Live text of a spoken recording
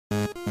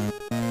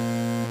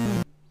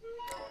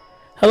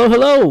Hello,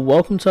 hello.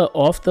 Welcome to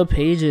Off the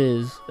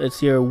Pages.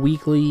 It's your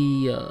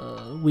weekly.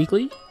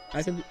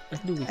 I can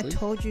do weekly. I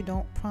told you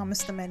don't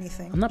promise them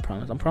anything. I'm not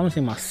promising. I'm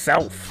promising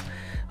myself.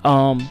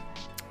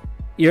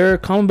 Your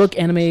comic book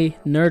anime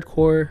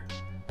nerdcore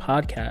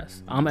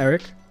podcast. I'm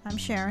Eric, I'm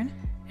Sharon.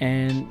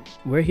 and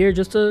we're here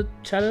just to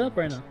chat it up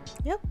right now.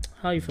 Yep.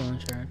 How you feeling,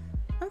 Sharon?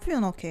 I'm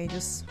feeling okay,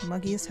 just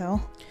muggy as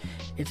hell.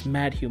 It's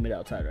mad humid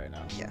outside right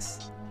now.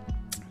 Yes.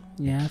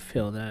 Yeah, I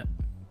feel that.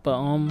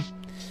 But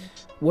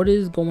what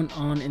is going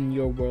on in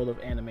your world of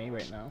anime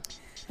right now?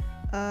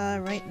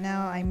 Right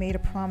now I made a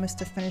promise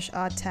to finish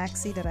Odd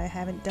Taxi that I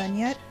haven't done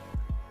yet.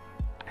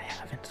 I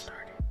haven't started.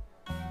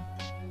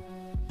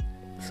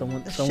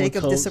 Someone Shake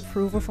of told...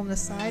 disapproval from the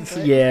side.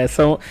 But... Yeah,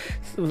 so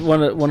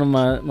one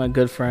of my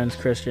good friends,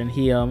 Christian,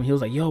 he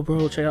was like, "Yo,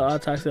 bro, check out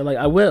Odd Taxi." I'm like,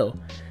 I will,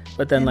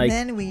 but then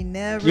then we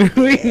never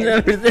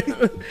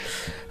did.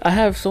 I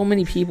have so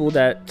many people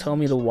that tell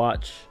me to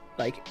watch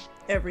like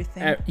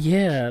everything.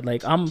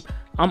 Like I'm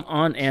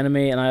on anime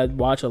and I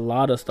watch a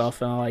lot of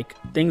stuff, and I like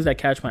things that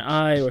catch my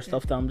eye or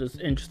stuff that I'm just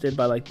interested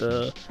by, like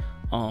the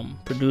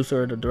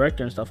producer or the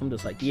director and stuff. I'm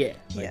just like, yeah.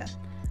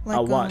 Like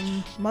I'll watch.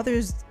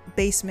 Mother's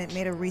Basement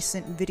made a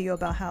recent video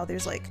about how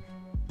there's like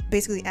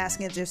basically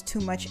asking if there's too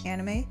much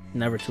anime.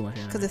 Never too much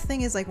anime. Because the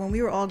thing is, like, when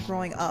we were all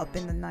growing up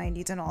in the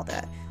 90s and all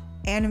that,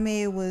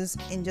 anime was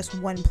in just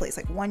one place,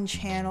 like one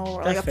channel,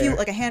 or That's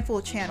like a handful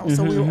of channels.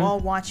 So we were all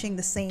watching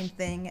the same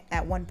thing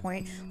at one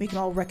point. We could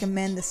all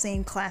recommend the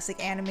same classic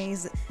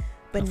animes.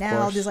 But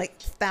now there's like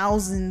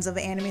thousands of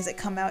animes that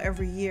come out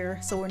every year.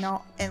 So we're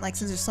not, and like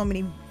since there's so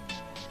many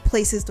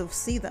places to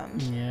see them,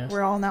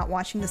 we're all not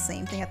watching the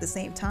same thing at the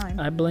same time.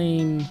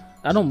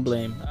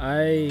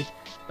 I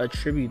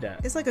attribute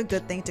that. It's like a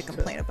good thing to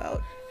complain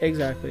about.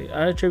 Exactly.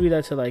 I attribute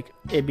that to like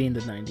it being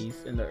the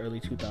 90s and the early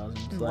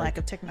 2000s. Lack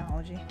of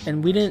technology.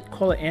 And we didn't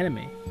call it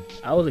anime.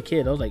 I was a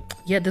kid. I was like,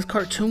 yeah, this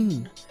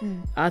cartoon.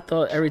 I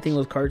thought everything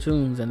was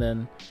cartoons, and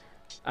then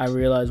I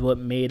realized what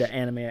made an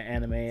anime.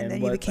 And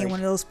then you became one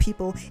of those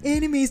people,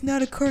 anime is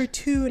not a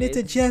cartoon, it's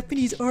a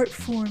Japanese art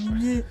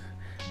form.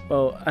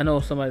 Well, I know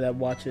somebody that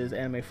watches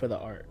anime for the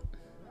art.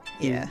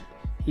 Yeah.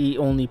 He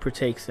only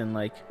partakes in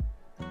like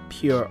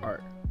pure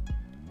art.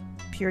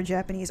 Pure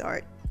Japanese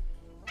art.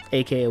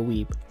 AKA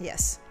weeb.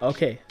 Yes.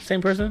 Okay.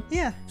 Same person?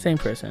 Yeah. Same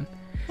person.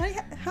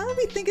 How do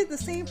we think it's the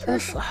same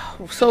person?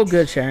 That's so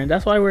good, Sharon.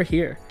 That's why we're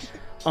here.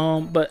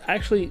 But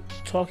actually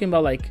talking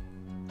about like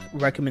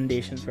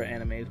recommendations for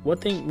animes,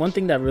 one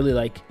thing that really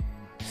like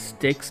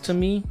sticks to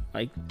me,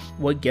 like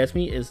what gets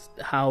me, is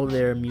how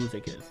their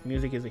music is.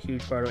 Music is a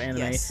huge part of anime.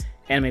 Yes.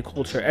 Anime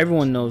culture.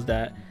 Everyone knows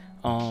that.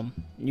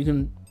 You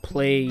can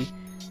play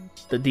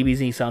the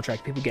DBZ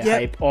soundtrack, people get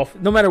hype off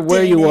no matter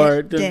where you are.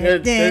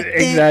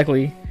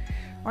 Exactly.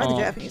 Or the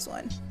Japanese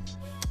one.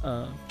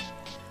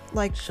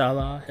 Like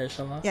Shala, Head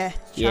Shala. Yeah,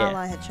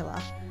 Shala, Head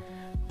Shala.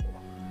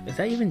 Is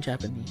that even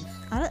Japanese?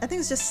 I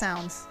think it's just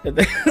sounds.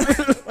 Like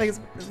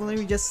it's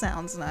literally just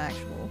sounds, not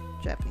actual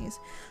Japanese.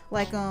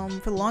 Like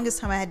for the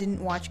longest time I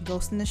didn't watch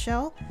Ghost in the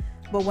Shell,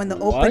 but when the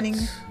opening,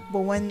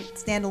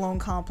 standalone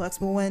complex,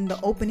 but when the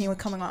opening was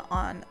coming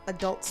on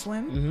Adult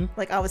Swim,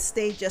 like I would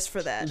stay just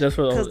for that. Just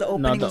for because the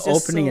opening. No, the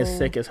opening is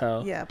sick as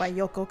hell. Yeah, by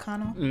Yoko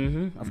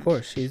Kanno. Of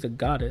course, she's a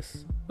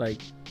goddess.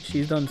 Like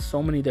she's done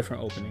so many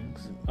different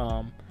openings.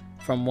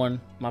 From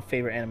my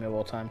favorite anime of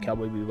all time,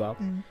 Cowboy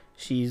Bebop.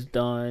 She's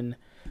done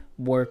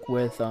work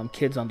with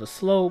Kids on the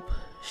Slope.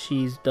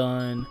 She's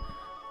done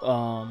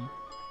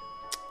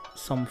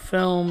some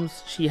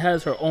films. She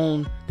has her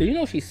own. Did you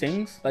know she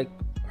sings like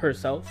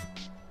herself?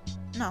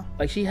 No.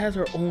 Like she has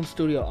her own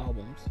studio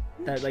albums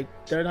that like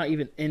they're not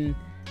even in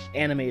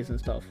animes and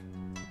stuff,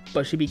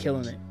 but she be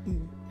killing it.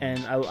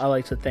 And I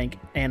like to thank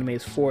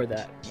animes for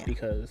that,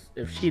 because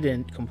if she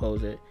didn't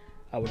compose it,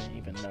 I wouldn't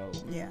even know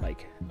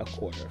like a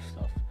quarter of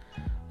stuff.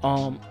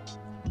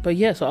 But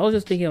yeah, so I was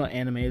just thinking about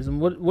animes,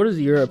 and what is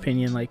your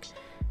opinion? Like,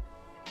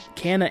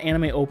 can an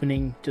anime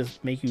opening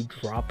just make you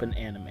drop an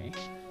anime?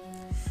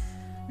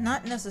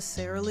 Not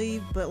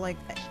necessarily, but like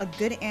a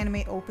good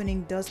anime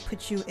opening does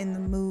put you in the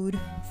mood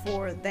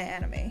for the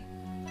anime.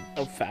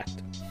 Oh,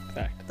 fact.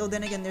 Though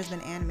then again, there's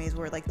been animes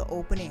where like the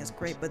opening is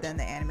great, but then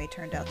the anime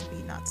turned out to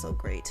be not so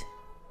great.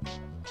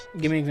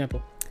 Give me an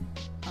example.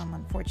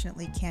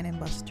 Unfortunately, Cannon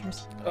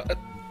Busters.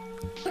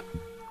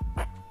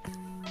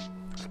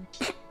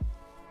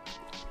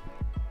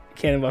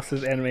 Cannon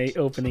Busters anime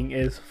opening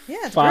is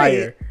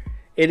fire. Great.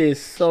 It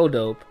is so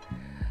dope.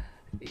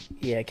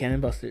 Yeah,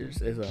 Cannon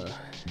Busters is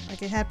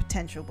like it had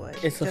potential,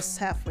 but it's just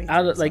halfway.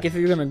 Like if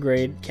you're gonna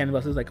grade Cannon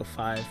Busters, like a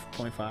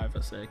 5.5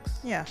 or 6.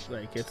 Yeah,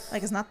 like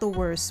it's not the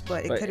worst,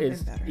 but it could have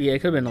been better. Yeah, it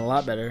could have been a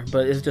lot better,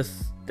 but it's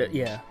just that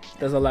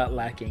there's a lot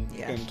lacking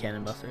in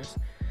Cannon Busters.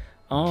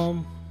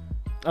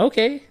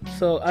 Okay,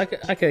 so I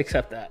could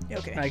accept that.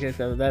 Okay, I can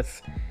accept that.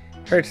 That's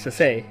hurts to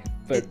say,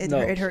 but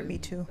it hurt me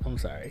too. I'm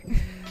sorry.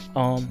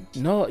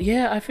 No,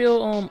 yeah, I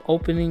feel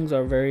openings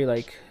are very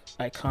like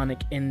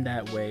iconic in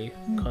that way,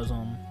 because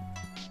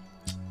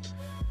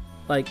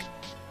like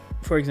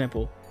for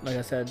example, like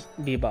I said,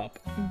 Bebop,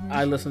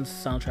 I listen to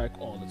soundtrack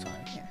all the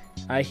time.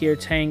 I hear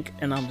Tank,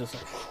 and I'm just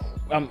like,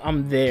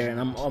 I'm there,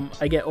 and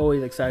I get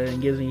always excited,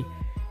 and gives me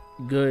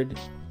good,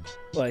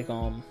 like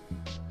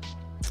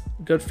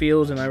good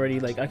feels, and I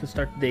can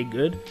start the day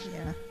good.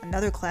 Yeah,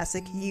 another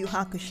classic, Yu Yu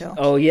Hakusho.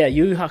 Oh yeah,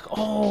 Yu Yu Hakusho.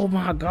 Oh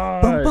my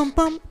god.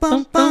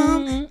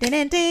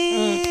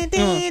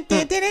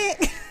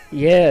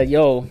 Yeah,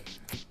 yo.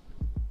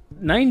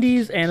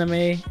 90s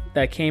anime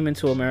that came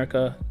into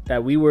America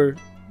that we were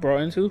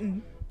brought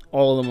into,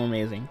 all of them were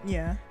amazing.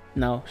 Yeah.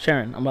 Now,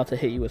 Sharon, I'm about to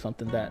hit you with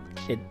something that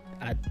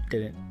I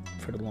didn't,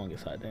 for the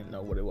longest, I didn't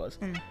know what it was.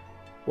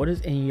 What is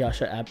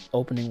Inuyasha app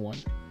opening one?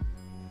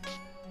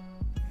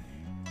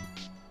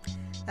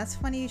 That's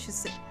funny you should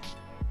say.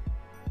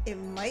 It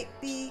might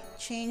be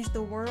Change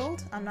the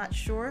World. I'm not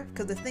sure.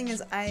 Because the thing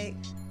is, I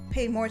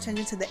paid more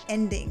attention to the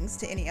endings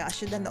to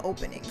Inuyasha than the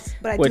openings.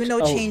 But I do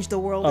know Change the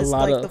World is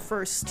like the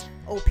first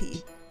OP.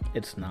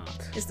 It's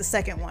not. It's the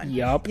second one.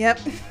 Yup. Yep.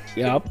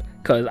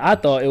 Because I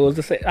thought it was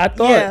the same. I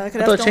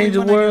thought Change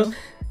the World.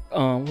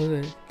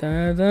 Was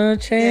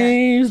it?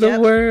 Change the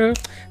world.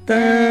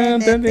 Yeah.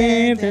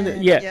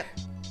 Yep.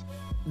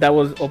 That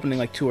was opening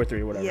like 2 or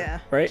 3 or whatever. Yeah.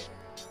 Right?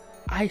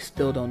 I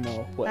still don't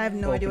know what. I have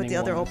no idea what the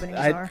other openings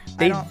are.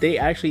 They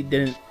actually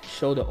didn't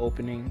show the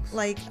openings.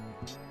 Like,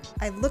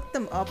 I looked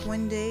them up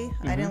one day.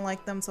 I didn't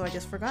like them, so I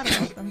just forgot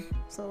about them.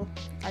 So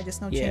I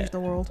just know Change the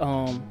World.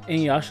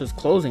 Inuyasha's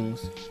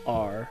closings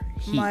are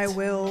Heat. My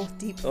Will,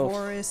 Deep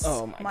Forest,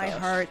 My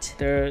Heart.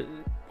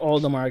 All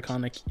of them are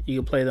iconic.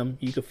 You can play them.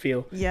 You can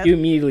feel. Yep. You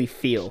immediately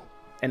feel.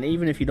 And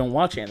even if you don't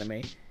watch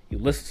anime, you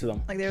listen to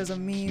them. Like there's a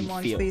meme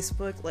on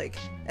Facebook, like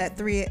at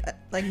 3,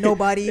 like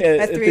nobody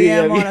at 3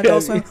 a.m. on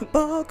Adult Swim.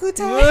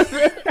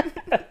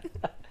 Bokutai.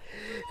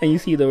 And you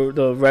see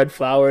the red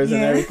flowers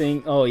and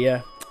everything. Oh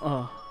yeah.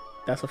 Oh,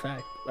 that's a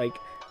fact. Like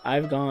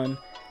I've gone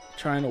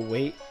trying to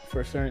wait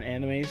for certain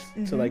animes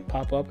to like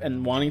pop up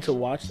and wanting to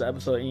watch the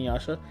episode of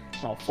Inuyasha.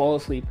 I'll fall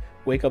asleep,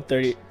 wake up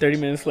 30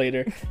 minutes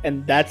later,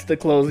 and that's the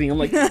closing. I'm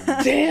like,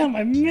 damn,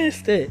 I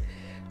missed it.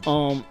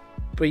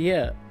 But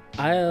yeah.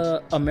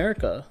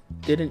 America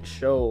didn't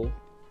show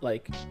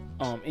like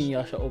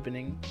Inuyasha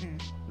opening.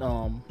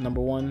 Number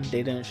one,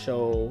 they didn't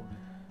show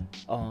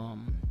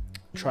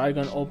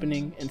Trigun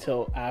opening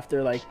until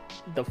after like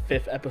the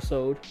 5th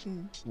episode.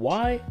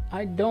 Why?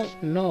 I don't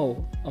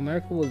know.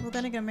 America was. Well,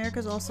 then again,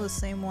 America's also the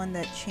same one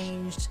that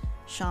changed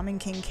Shaman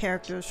King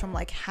characters from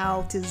like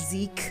How to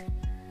Zeke,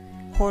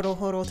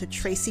 Horo to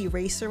Tracy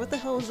Racer. What the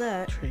hell is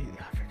that?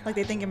 Like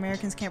they think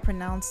Americans can't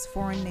pronounce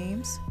foreign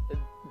names.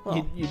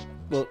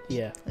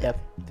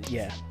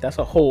 That's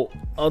a whole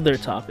other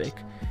topic.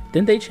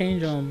 Didn't they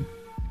change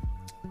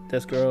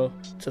this girl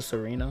to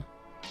Serena?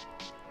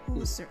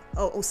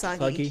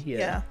 Usagi.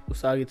 Yeah.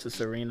 Usagi to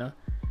Serena.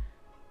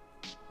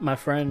 My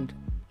friend,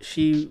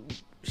 she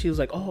was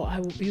like, oh, I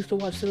used to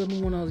watch Sailor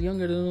Moon when I was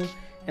younger,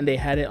 and they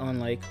had it on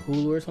like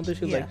Hulu or something.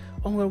 She was like,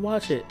 oh, I'm gonna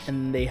watch it,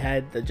 and they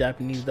had the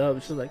Japanese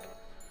dub. She was like,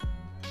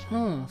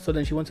 huh. So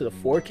then she went to the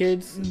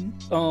 4Kids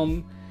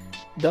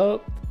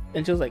dub.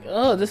 And she was like,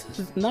 oh, this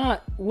is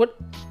not, what,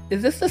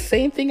 is this the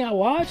same thing I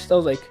watched? I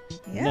was like,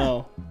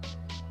 no,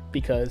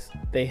 because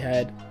they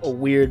had a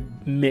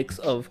weird mix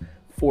of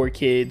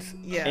 4Kids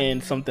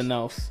and something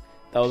else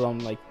that was on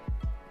like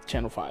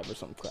Channel 5 or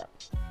some crap.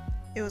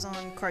 It was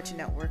on Cartoon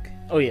Network.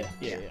 Oh, yeah.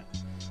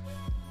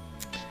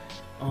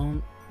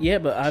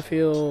 But I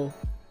feel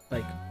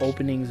like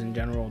openings in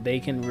general, they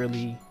can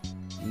really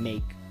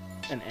make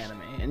an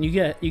anime. And you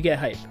get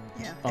hype.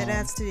 Yeah, it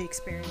adds to the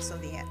experience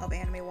of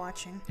anime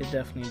watching. It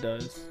definitely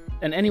does.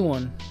 And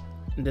anyone,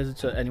 and this is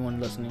to anyone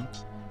listening,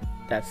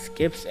 that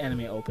skips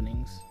anime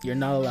openings, you're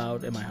not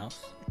allowed in my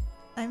house.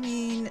 I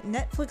mean,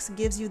 Netflix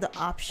gives you the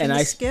option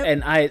to skip.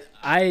 And I've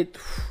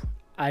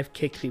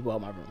kicked people out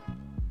of my room.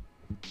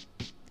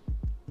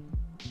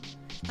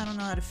 I don't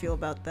know how to feel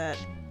about that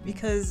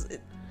because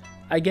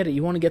I get it.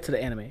 You want to get to the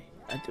anime.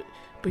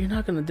 But you're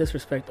not going to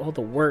disrespect all the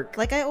work.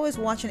 Like, I always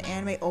watch an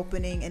anime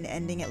opening and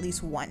ending at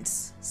least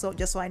once. So,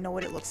 just so I know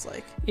what it looks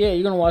like. Yeah,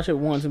 you're going to watch it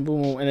once and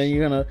boom, and then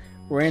you're going to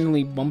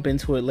randomly bump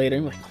into it later.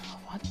 And you're like, oh,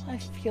 why do I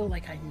feel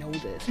like I know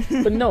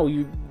this? But no,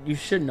 you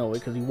should know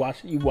it because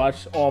you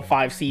watch all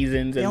 5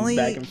 seasons and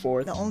back and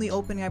forth. The only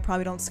opening I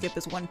probably don't skip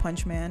is One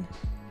Punch Man.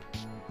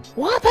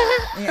 What?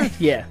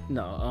 Yeah,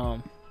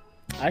 no.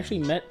 I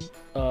actually met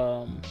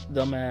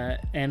them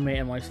at Anime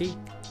NYC.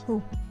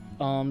 Who?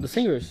 The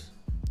singers.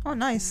 Oh,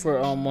 nice. For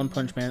One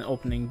Punch Man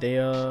opening, they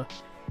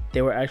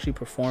were actually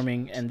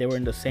performing, and they were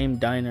in the same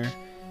diner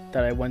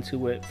that I went to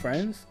with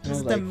friends. And is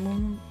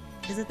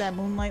it that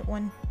Moonlight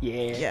one?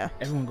 Yeah.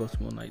 Everyone goes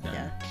to Moonlight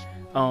Diner.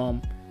 Yeah.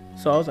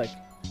 So I was like,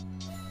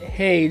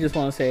 hey, just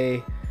want to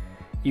say,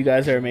 you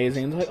guys are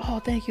amazing. And they're like, oh,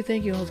 thank you.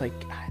 I was like,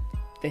 God,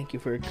 thank you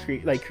for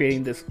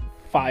creating this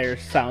fire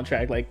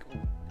soundtrack. Like,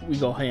 we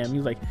go ham. He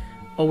was like,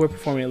 oh, we're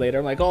performing it later.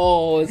 I'm like,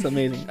 oh, it's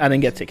amazing. I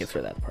didn't get tickets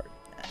for that part,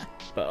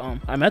 but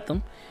I met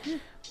them.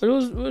 But it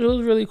was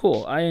really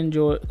cool. I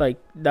enjoyed, like,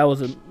 that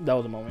was a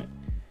moment.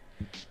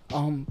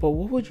 But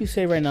what would you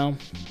say right now,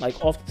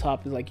 like off the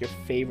top, is like your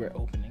favorite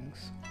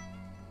openings?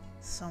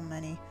 So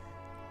many.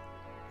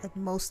 like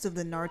most of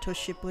the Naruto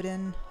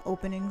Shippuden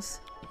openings.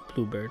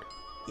 Bluebird.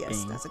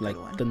 Yes, that's a good like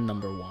one. the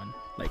number one.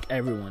 Like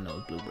everyone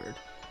knows Bluebird.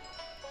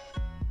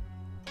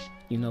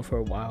 You know, for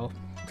a while,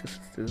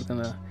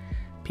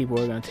 people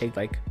are gonna take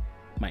like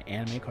my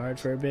anime card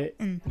for a bit.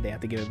 They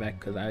have to give it back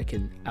because I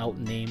can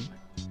outname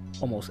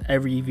almost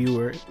every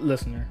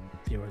listener,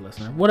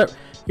 whatever.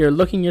 You're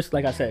looking, just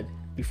like I said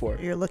before.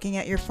 You're looking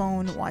at your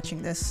phone,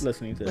 watching this,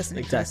 listening to this.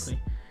 Exactly.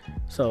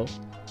 So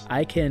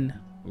I can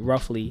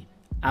roughly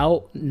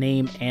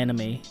out-name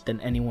anime than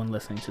anyone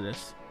listening to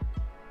this.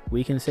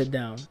 We can sit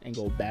down and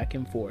go back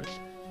and forth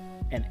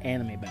an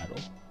anime battle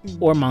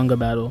or manga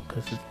battle,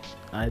 because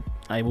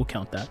I will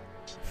count that.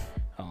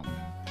 I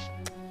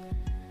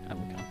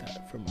will count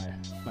that for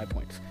my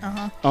points.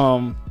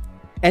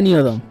 Any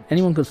of them,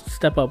 anyone could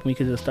step up and we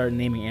could just start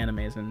naming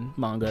animes and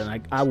manga,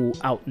 and I will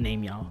out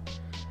name y'all.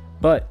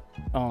 But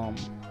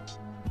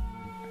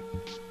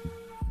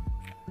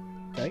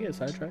did I get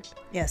sidetracked?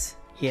 Yes.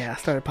 Yeah, I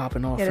started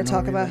popping off. Yeah, to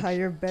talk about how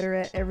you're better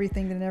at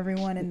everything than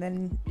everyone, and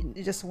then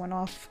it just went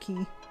off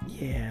key.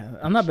 Yeah,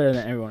 I'm not better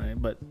than everyone,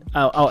 but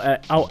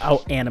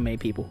I'll animate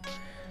people.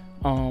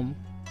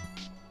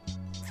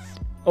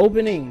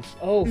 Openings.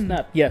 Oh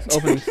snap! Yes,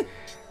 openings.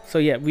 So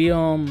yeah, we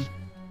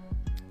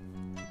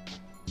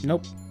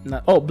Nope.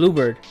 Not. Oh,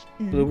 Bluebird.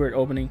 Bluebird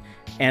opening.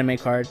 Anime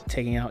card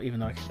taking out, even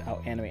though I could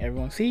out animate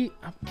everyone. See,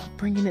 I'm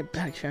bringing it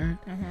back, Sharon.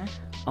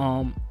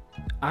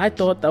 I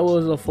thought that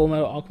was a Full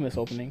Metal Alchemist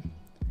opening.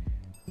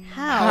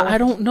 How? I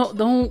don't know.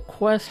 Don't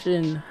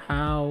question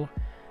how.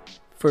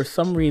 For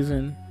some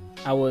reason,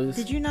 I was.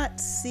 Did you not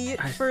see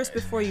it first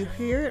before you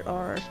hear it,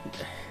 or?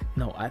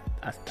 No, I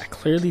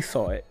clearly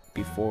saw it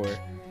before.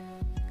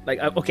 Like,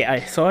 I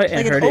saw it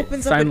and like heard it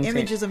opens it up with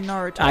images of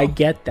Naruto. I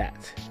get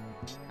that.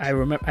 I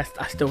remember.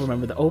 I still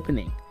remember the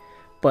opening,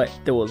 but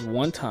there was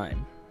one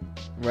time,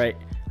 right?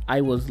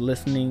 I was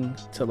listening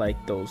to like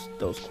those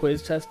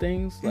quiz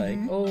testings, like,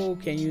 oh,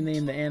 can you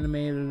name the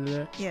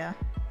anime? Yeah.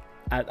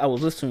 I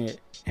was listening to it,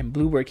 and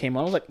Bluebird came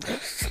on. I was like,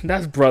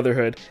 that's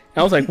Brotherhood.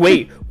 And I was like,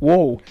 wait,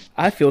 whoa,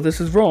 I feel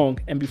this is wrong.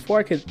 And before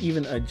I could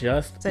even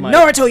adjust,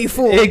 Naruto, you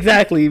fool!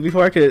 Exactly.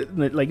 Before I could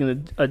like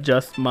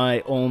adjust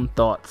my own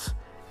thoughts,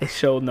 it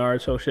showed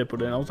Naruto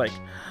Shippuden. And I was like,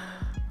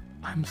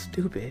 I'm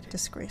stupid.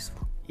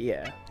 Disgraceful.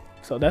 Yeah.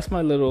 So that's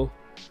my little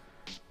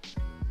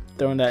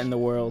throwing that in the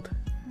world.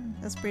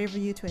 That's brave of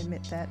you to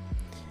admit that.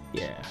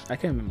 Yeah, I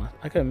can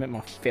admit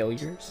my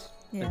failures.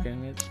 Yeah.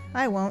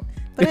 I won't.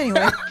 But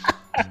anyway.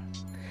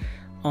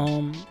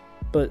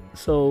 But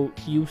so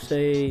you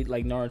say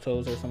like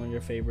Naruto's are some of your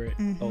favorite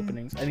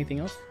openings. Anything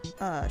else?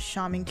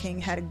 Shaman King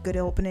had a good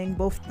opening,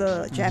 both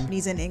the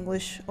Japanese and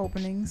English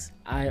openings.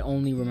 I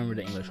only remember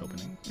the English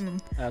opening.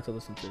 I have to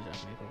listen to the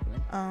Japanese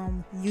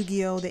opening.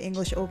 Yu-Gi-Oh! The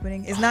English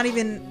opening. It's not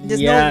even,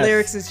 there's no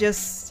lyrics, it's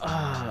just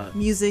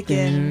music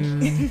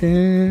and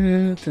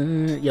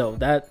yo,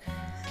 that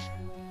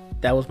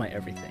was my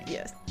everything.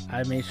 Yes.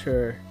 I made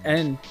sure.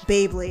 And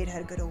Beyblade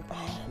had a good opening.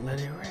 Oh, let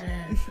it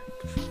rip.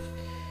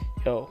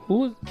 Yo,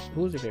 who's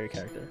your favorite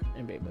character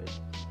in Beyblade?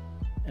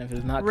 And if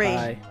it's not Ray.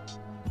 Kai,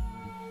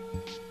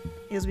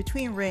 it was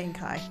between Ray and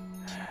Kai.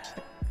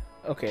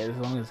 Okay, as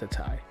long as it's a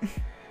tie.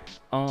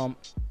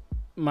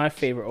 My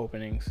favorite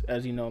openings,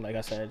 as you know, like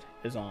I said,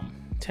 is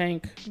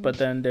Tank. But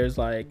then there's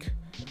like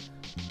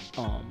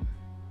the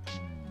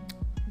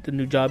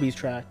Nujabes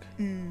track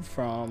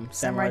from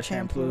Samurai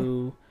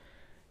Champloo.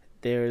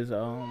 There's the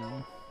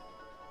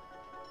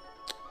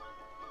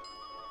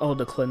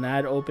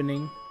Clannad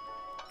opening.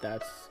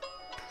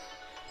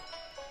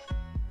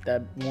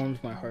 That warms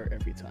my heart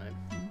every time.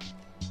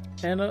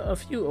 And a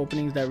few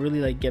openings that really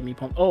like get me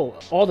pumped. Oh,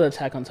 all the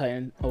Attack on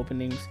Titan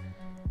openings.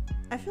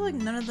 I feel like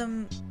none of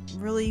them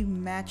really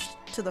matched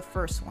to the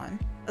first one.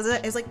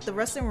 It's like the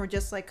rest of them were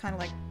just like kind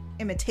of like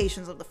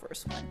imitations of the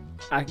first one.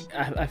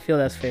 I feel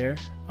that's fair.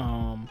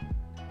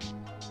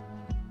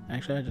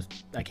 Actually,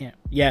 I can't.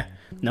 Yeah,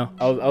 no.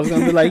 I was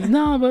gonna be like,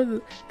 no,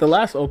 but the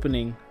last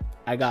opening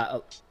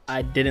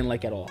I didn't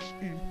like at all.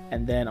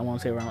 And then I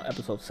want to say around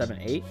episode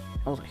 7-8,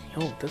 I was like,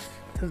 yo, this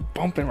is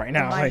bumping right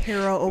now. My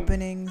Hero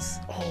openings.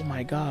 Oh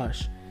my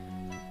gosh,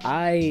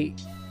 I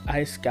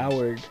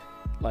scoured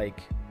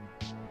like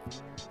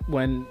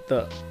when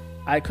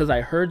because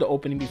I heard the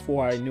opening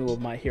before I knew of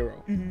My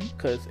Hero,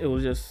 because it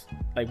was just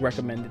like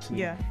recommended to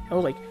me. Yeah. I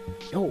was like,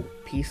 yo,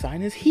 Peace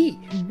Sign is Heat.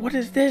 What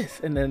is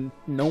this? And then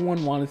no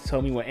one wanted to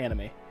tell me what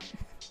anime.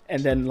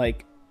 And then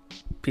like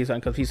Peace Sign,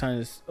 because Peace Sign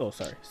is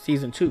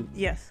season 2.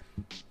 Yes.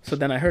 So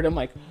then I heard, I'm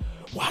like,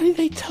 why did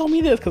they tell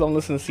me this? Because I'm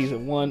listening to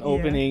season 1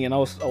 opening, and I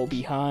was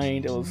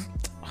behind. It was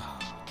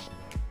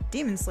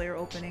Demon Slayer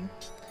opening.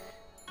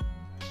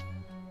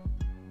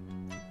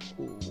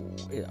 Ooh,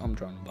 I'm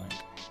drawing a blank.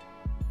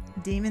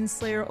 Demon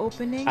Slayer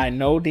opening. I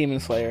know Demon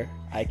Slayer.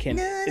 I can't.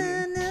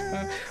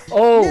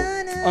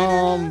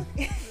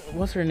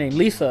 What's her name?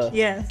 Lisa.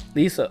 Yes.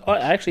 Lisa. Oh,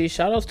 actually,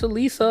 shout outs to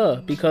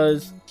Lisa,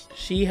 because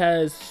she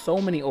has so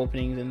many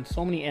openings and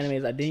so many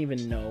animes I didn't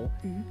even know.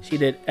 She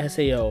did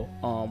SAO,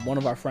 one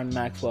of our friend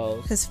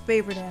Maxwell's his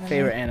favorite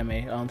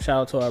anime. Shout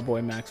out to our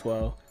boy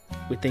Maxwell.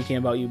 we're thinking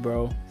about you,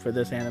 bro, for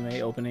this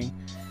anime opening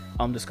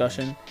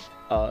discussion.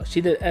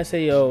 She did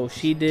SAO.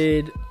 She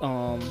did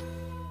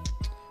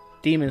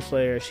Demon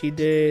Slayer. She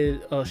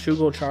did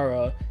Shugo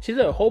Chara. She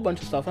did a whole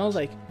bunch of stuff. And I was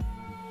like,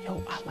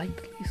 yo, I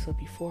liked Lisa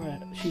before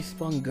she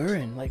spun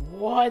Gurren. Like,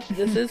 what?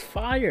 This is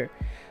fire.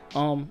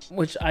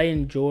 Which I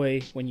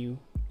enjoy when you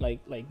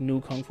like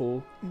new Kung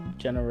Fu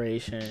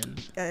Generation.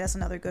 Yeah, that's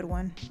another good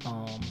one.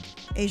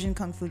 Asian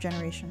Kung Fu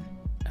Generation.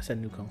 I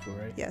said new Kung Fu,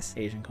 right? Yes.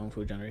 Asian Kung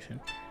Fu Generation.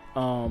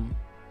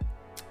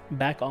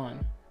 Back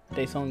on.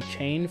 They sung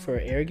Chain for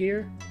Air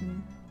Gear.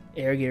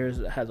 Air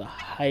Gear has a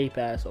hype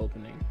ass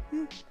opening.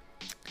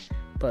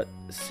 But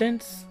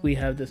since we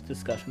have this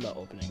discussion about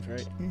openings,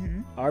 right?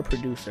 Our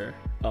producer,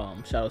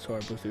 shout out to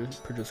our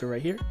producer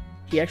right here.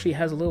 He actually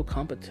has a little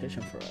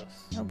competition for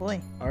us. Oh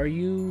boy. Are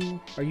you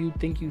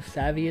think you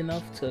savvy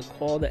enough to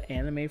call the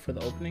anime for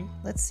the opening?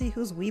 Let's see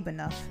who's weeb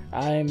enough.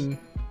 I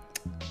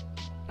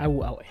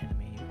will out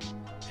anime you,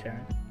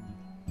 Sharon.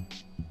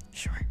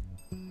 Sure.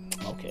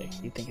 Okay,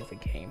 you think it's a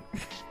game.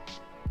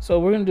 So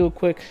we're gonna do a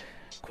quick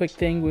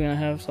thing. We're gonna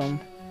have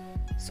some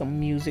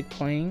music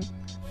playing.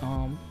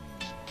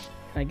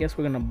 I guess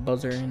we're gonna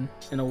buzzer in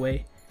a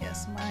way.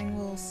 Yes, mine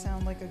will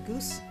sound like a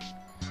goose.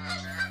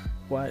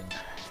 What?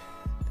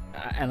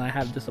 And I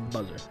have just a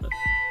buzzer.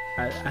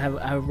 I have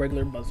a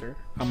regular buzzer.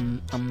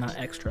 I'm not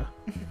extra.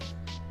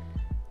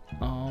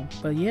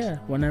 But yeah,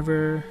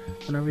 whenever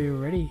you're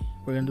ready,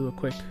 we're gonna do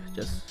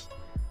just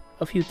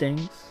a few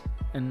things,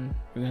 and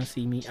you're gonna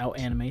see me out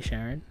anime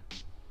Sharon.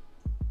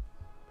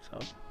 So.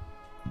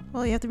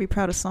 Well, you have to be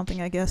proud of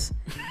something, I guess.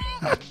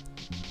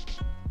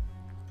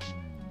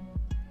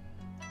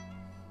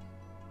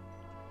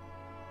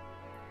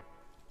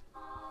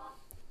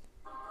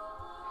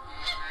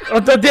 Oh,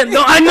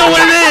 no, I know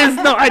what it is.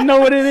 No, I know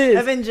what it is.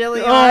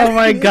 Evangelion. Oh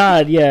my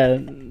god, yeah,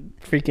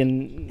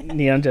 freaking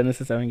Neon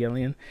Genesis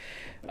Evangelion.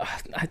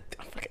 I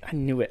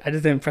knew it. I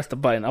just didn't press the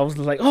button. I was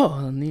like,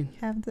 oh,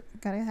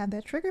 gotta have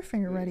that trigger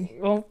finger ready.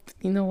 Well,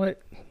 you know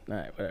what? All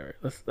right, whatever.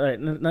 All right,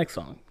 next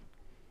song.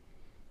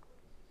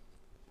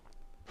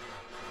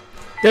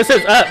 This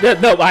is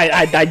no.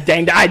 I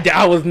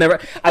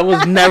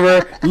was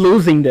never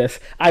losing this.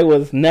 I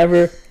was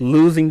never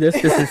losing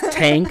this. This is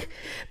Tank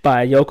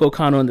by Yoko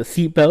Kanno and the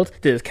Seatbelts.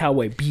 This is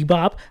Cowboy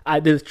Bebop.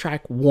 This is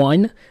track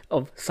 1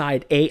 of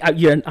side A.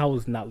 I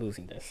was not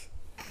losing this.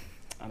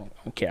 I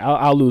don't care.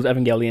 I'll lose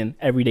Evangelion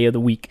every day of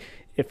the week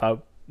if I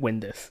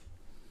win this.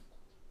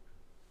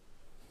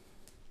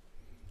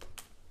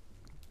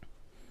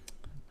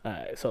 All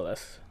right, so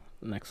that's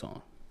the next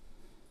song.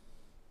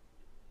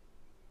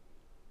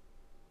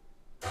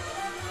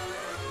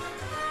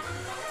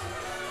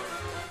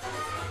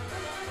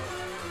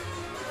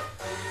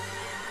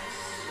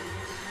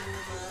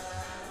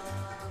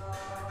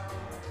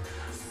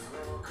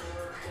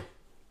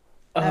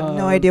 I have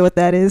no idea what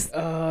that is.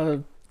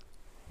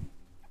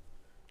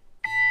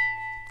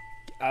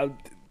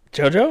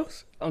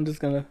 JoJo's? I'm just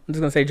gonna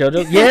say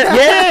JoJo's.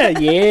 Yeah.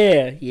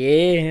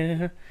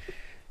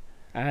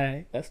 All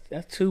right, that's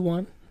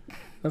 2-1.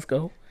 Let's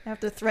go.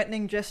 After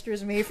threatening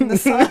gestures made from the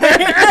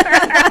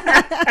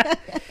side.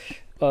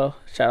 Well,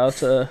 shout out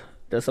to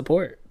the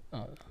support.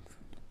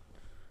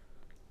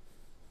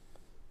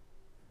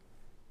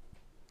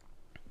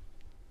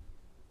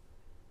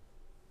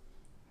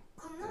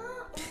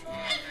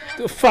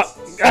 Fuck.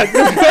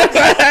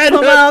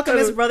 Full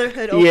Alchemist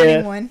Brotherhood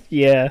opening one.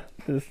 Yeah.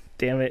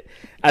 Damn it.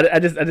 I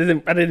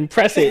didn't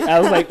press it. I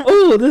was like,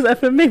 oh, this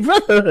FMA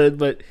Brotherhood,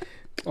 but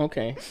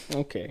okay.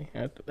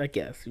 I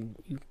guess you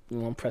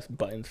won't press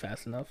buttons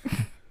fast enough.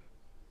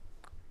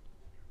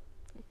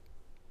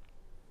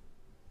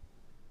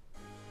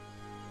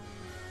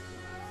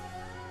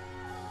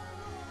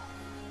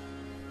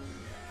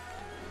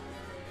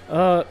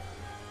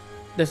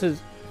 This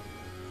is.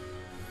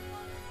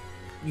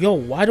 Yo,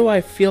 why do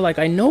I feel like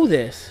I know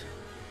this?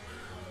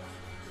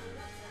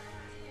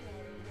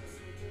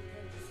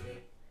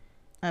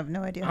 I have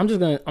no idea. I'm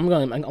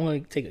gonna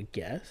take a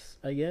guess.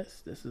 I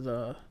guess this is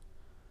the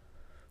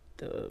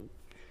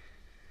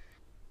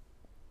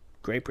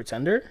Great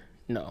Pretender.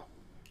 No.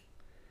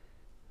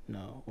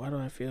 Why do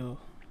I feel?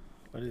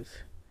 What is?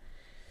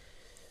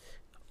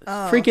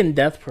 Freaking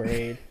Death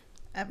Parade.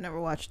 I've never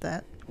watched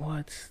that.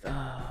 What?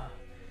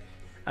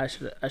 I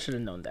should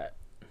have known that.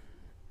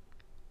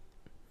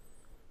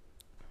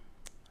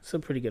 It's a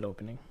pretty good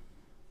opening.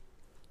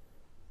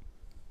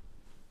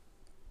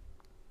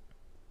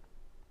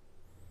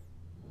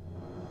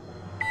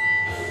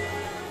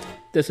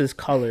 This is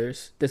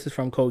Colors. This is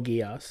from Code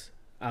Geass.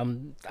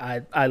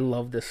 I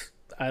love this.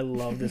 I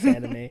love this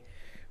anime.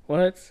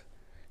 What?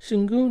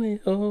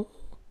 Shingune o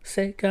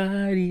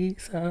Sekari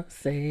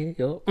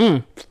Saseyo.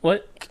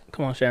 What?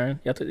 Come on, Sharon.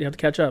 You have to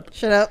catch up.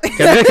 Shut up.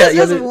 That's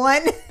just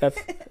one. That's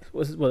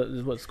what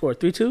score?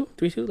 3-2?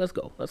 3-2? Let's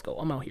go.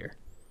 I'm out here.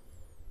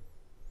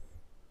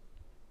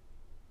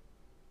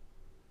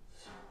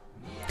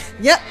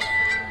 Yep.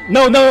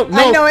 No.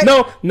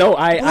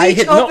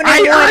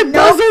 I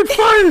buzzed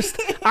first.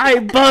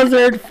 I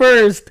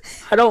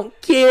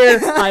don't care.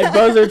 I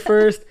buzzed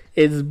first.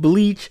 It's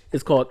Bleach.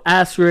 It's called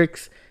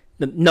Asterix.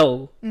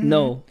 No.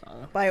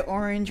 By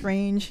Orange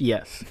Range.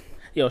 Yes.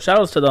 Yo, shout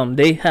outs to them.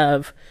 They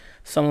have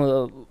some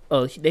of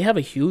the. They have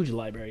a huge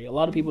library. A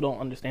lot of people don't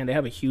understand. They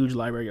have a huge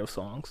library of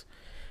songs.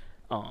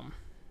 Nah,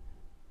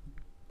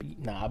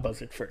 I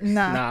buzzed it first.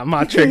 Nah,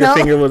 my trigger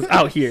finger was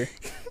out here.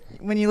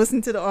 When you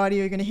listen to the audio,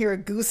 you're gonna hear a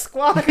goose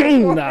squawk.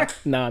 Nah.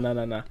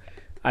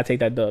 I take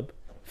that dub.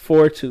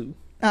 4-2.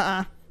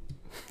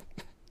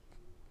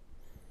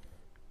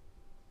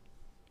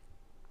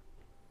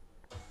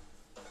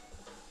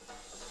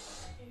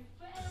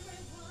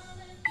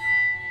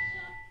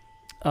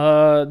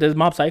 There's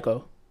Mob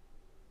Psycho.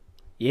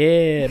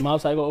 Yeah, Mob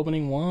Psycho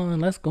opening 1.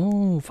 Let's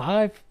go.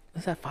 5.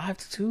 Is that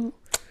 5-2?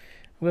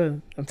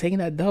 Well, I'm taking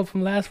that dub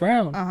from last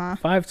round.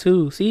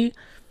 5-2. See,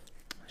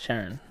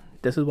 Sharon,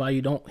 this is why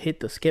you don't hit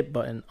the skip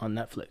button on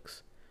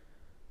Netflix.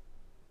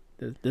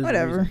 This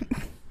Whatever.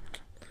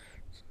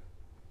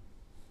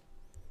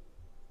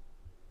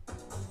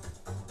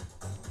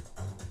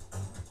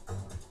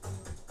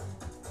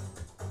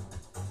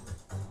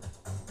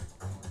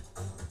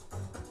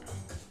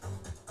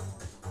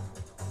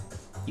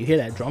 You hear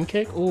that drum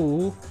kick?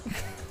 Ooh.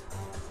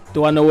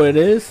 Do I know what it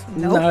is?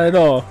 Nope. Not at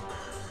all.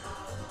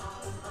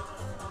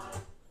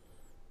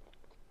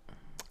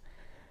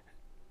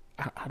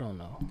 I don't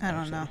know. I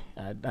don't know.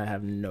 I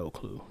have no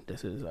clue.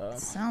 This is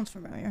sounds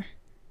familiar.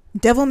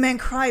 Devilman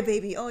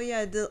Crybaby. Oh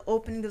yeah, the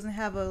opening doesn't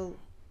have a.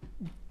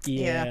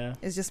 Yeah,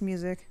 it's just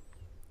music.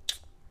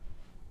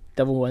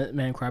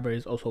 Devilman Crybaby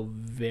is also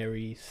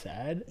very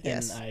sad,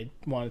 yes. And I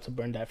wanted to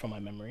burn that from my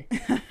memory.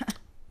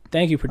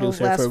 Thank you,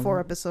 producer. Last 4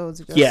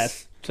 episodes.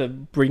 Yes, to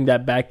bring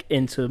that back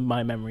into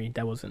my memory.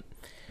 That wasn't.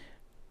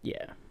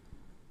 Yeah.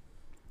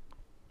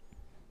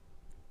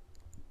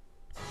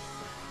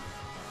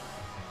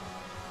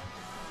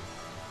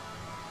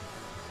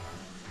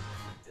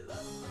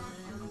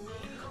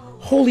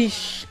 Holy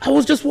sh! I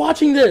was just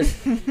watching this.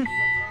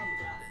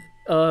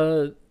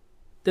 There's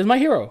My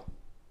Hero.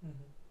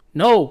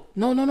 No.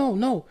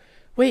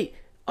 Wait.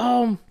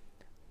 I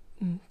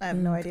have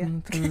no idea.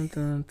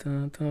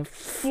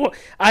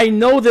 I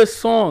know this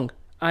song.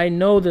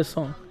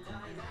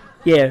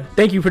 Yeah.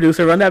 Thank you,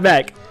 producer. Run that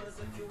back.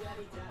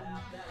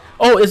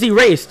 Oh, is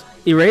Erased?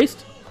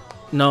 Erased?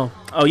 No.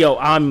 Oh, yo,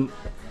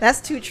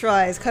 That's 2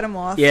 tries. Cut him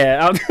off.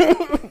 Yeah.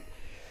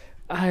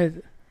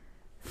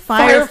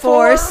 Fire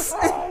Force.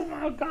 Oh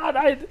my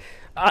god!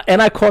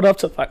 And I caught up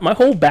to my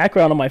whole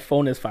background on my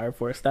phone is Fire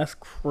Force. That's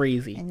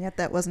crazy. And yet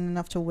that wasn't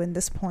enough to win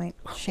this point.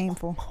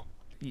 Shameful.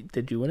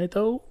 Did you win it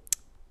though?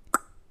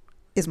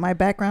 Is my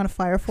background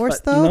Fire Force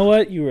though? You know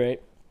what? You're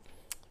right.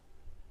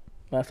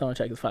 Last time I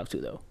checked, it's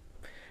 5-2 though.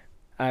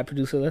 All right,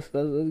 producer, let's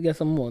get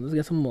some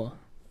more.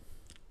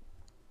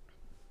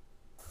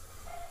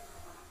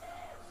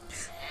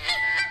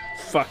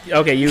 Fuck.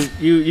 Okay,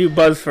 you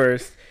buzz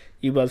first.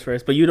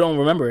 But you don't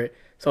remember it,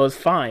 so it's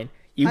fine.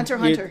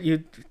 Hunter.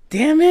 You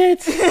damn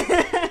it.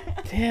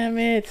 Damn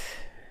it.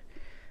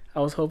 I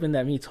was hoping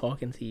that me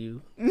talking to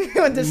you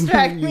would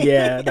distract me.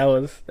 Yeah, that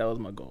was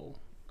my goal.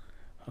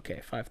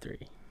 Okay,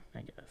 5-3,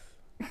 I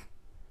guess.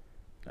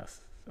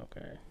 That's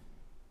okay.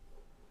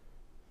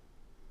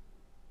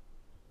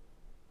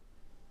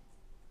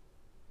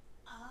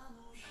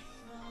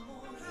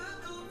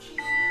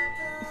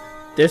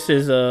 This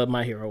is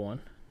My Hero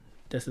 1.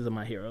 This is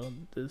My Hero.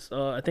 This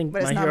I think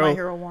but it's not My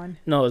Hero 1.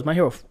 No, it's My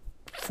Hero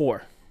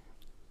 4.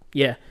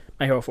 Yeah,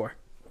 My Hero 4.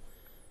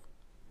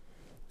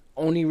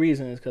 Only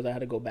reason is because I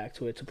had to go back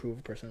to it to prove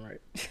a person right.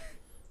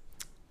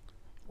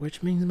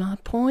 Which means my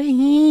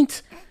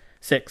point.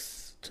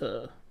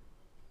 6-4,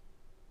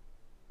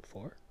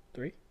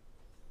 3.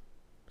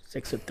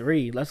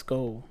 6-3. Let's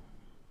go.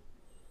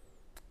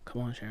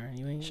 Come on, Sharon.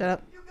 You ain't. Shut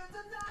up.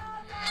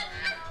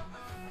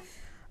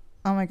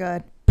 Oh my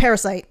god.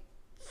 Parasite.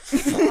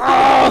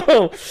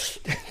 Oh!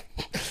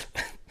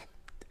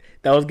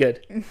 That was good.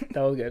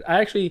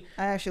 I actually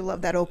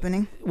love that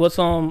opening. What's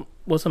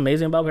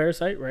amazing about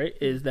Parasite, right,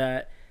 is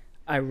that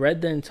I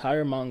read the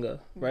entire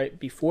manga, right,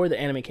 before the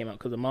anime came out,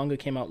 because the manga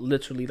came out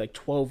literally like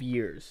 12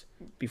 years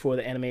before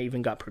the anime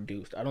even got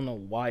produced. I don't know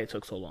why it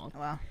took so long.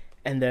 Wow.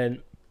 And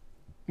then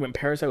when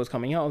Parasite was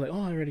coming out, I was like,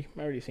 oh, I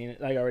already seen it.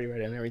 Like, I already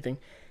read it and everything.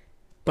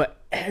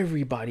 But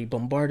everybody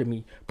bombarded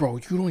me. Bro,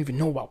 you don't even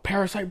know about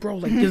Parasite, bro.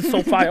 Like, this is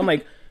so fire. I'm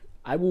like,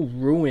 I will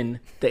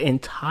ruin the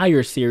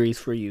entire series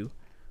for you.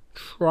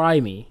 Try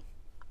me.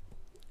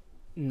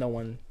 No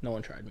one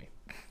tried me.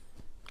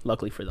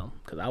 Luckily for them,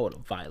 because I would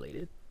have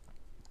violated.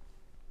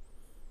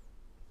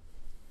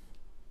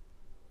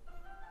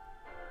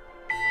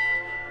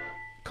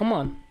 Come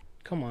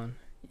on.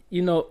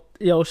 You know,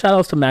 yo, shout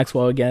outs to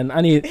Maxwell again.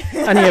 I need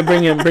to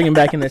bring him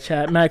back in the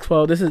chat.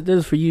 Maxwell, this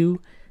is for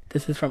you.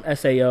 This is from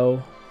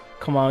SAO.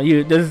 Come on,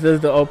 this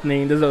is the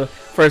opening. This is the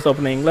first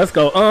opening. Let's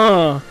go.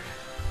 Well,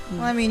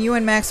 I mean, you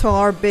and Maxwell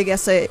are big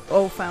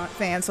SAO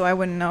fans, so I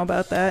wouldn't know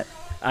about that.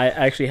 I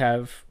actually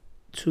have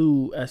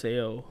 2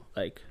 SAO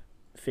like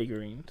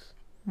figurines.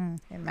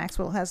 And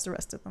Maxwell has the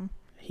rest of them.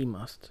 He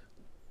must.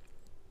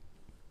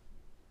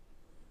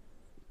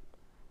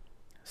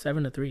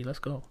 7-3. Let's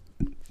go.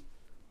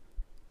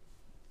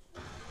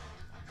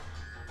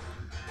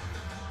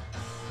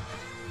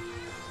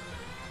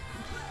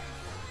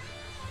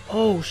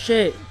 Oh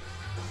shit.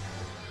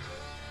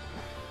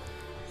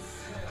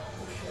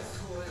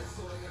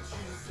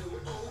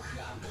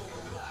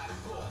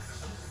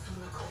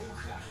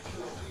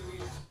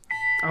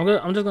 I'm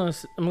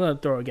gonna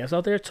throw a guess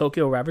out there.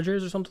 Tokyo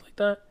Ravagers or something like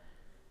that.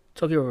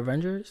 Tokyo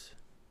Revengers.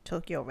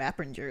 Tokyo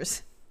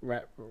Ravengers.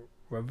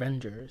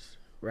 Revengers.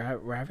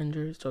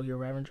 Ravengers. Tokyo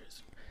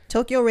Ravengers.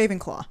 Tokyo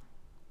Ravenclaw.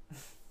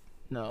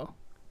 No.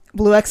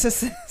 Blue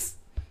Exorcist.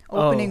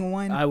 Opening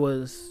one. I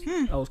was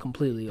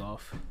completely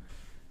off.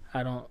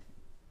 I don't.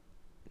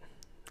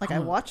 I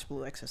watched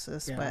Blue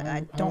Exorcist, yeah, but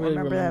I don't really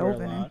remember that a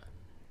opening. lot.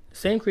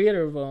 Same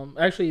creator of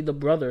actually the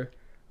brother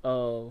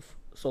of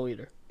Soul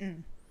Eater.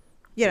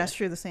 Yeah, that's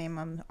true. The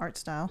same art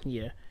style.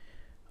 Yeah.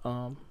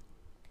 And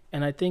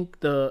I think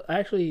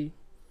who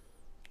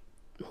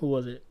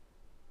was it?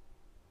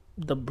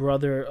 The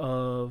brother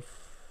of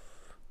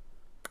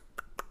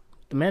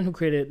the man who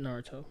created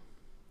Naruto.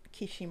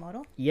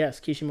 Kishimoto? Yes,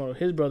 Kishimoto.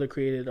 His brother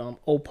created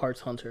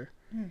Parts Hunter.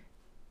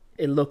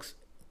 It looks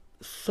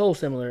so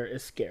similar,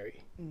 it's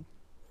scary.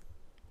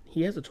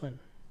 He has a twin.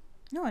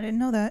 No, I didn't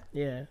know that.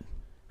 Yeah.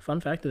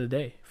 Fun fact of the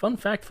day. Fun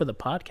fact for the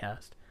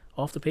podcast.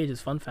 Off the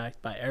Pages Fun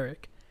Fact by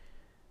Eric.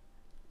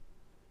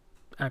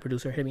 Our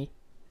producer, hit me.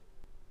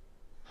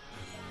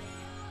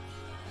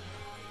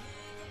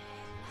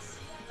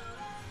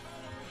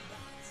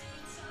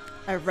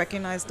 I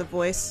recognize the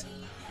voice.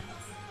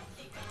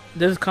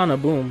 This is kind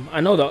of boom.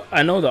 I know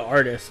the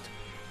artist.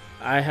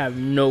 I have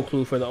no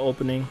clue for the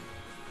opening.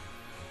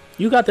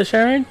 You got the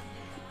Sharon?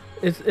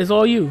 It's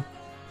all you.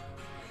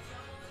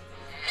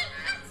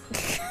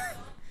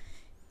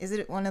 Is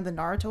it one of the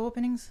Naruto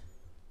openings?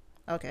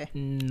 Okay.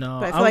 No.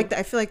 But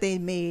I feel like they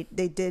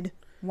did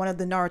one of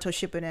the Naruto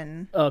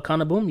Shippuden.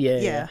 Kana Boom? Yeah.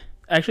 Yeah.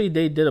 Actually,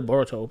 they did a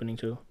Boruto opening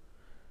too.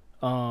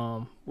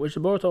 Which the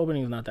Boruto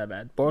opening is not that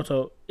bad.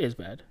 Boruto is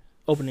bad.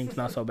 Opening's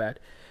not so bad.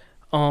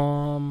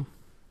 I'm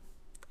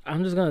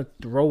just gonna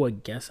throw a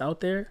guess out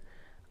there.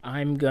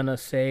 I'm gonna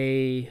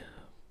say,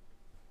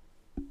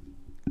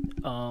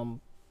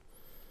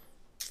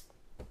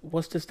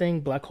 what's this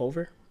thing? Black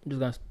Clover. I'm just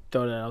gonna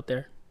throw that out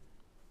there.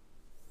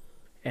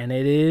 And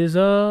it is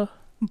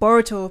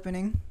Boruto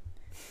opening.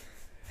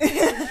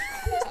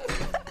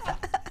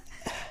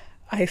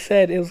 I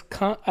said it was.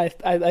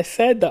 I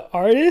said the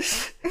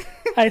artist.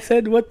 I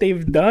said what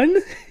they've done,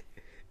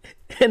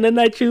 and then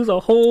I choose a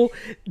whole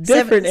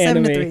different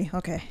anime. 7-3.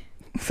 Okay.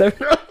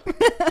 7. All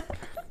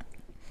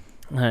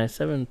right,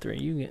 7-3.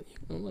 You get.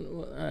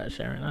 All right,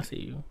 Sharon. I see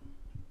you.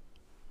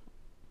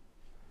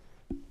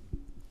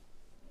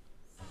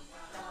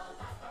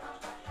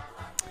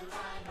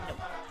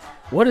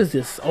 What is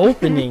this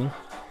opening?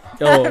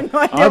 Yo, I have no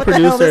idea what the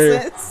hell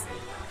this is.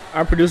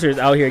 Our producer is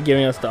out here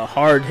giving us the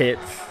hard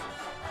hits.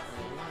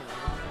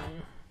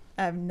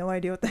 I have no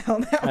idea what the hell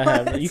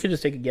that was. You could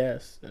just take a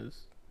guess.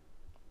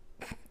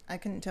 I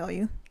couldn't tell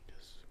you.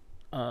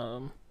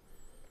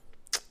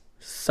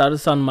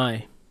 Sarasan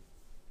Mai.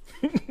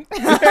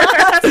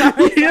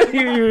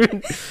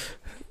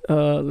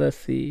 Let's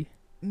see.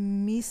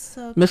 Miss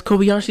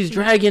Kobayashi's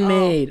Dragon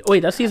Maid. Oh, wait,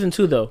 that's season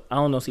 2 though. I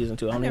don't know season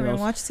 2. I don't never even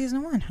know. watched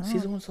season 1. Huh?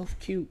 Season 1's so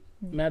cute,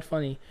 mad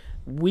funny,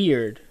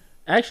 weird.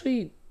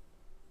 Actually,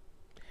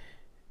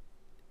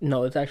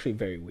 no, it's actually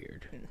very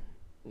weird.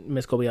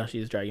 Miss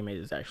Kobayashi's Dragon Maid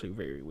is actually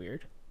very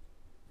weird.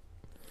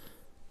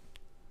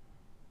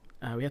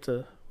 We have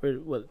to.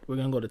 We're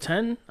gonna go to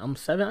 10. I'm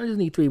 7. I just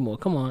need 3 more.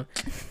 Come on,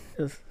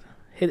 just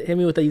hit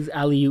me with these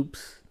alley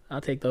oops. I'll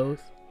take those.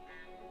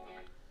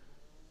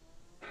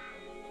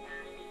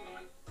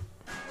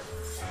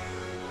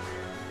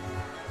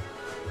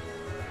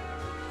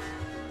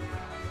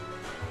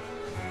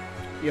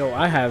 Yo,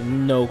 I have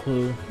no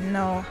clue.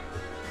 No.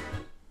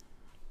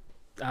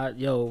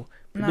 Yo,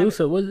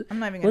 producer, I'm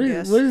not even gonna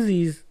guess.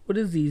 What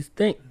is these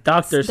things?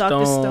 Dr.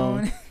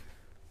 Stone.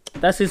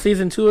 That's his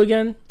season 2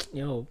 again?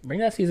 Yo, bring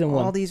that season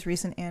 1. All these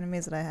recent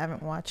animes that I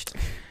haven't watched.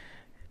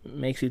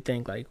 Makes you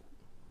think like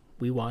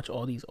we watch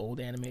all these old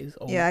animes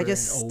over I and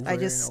just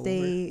over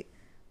stay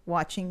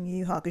watching Yu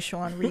Yu Hakusho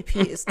on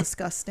repeat. It's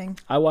disgusting.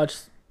 I watch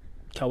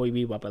Cowboy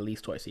Bebop at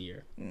least twice a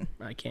year.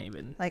 I can't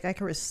even. Like I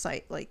can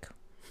recite like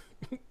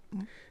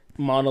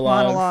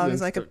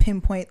monologues like a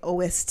pinpoint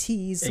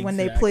OSTs when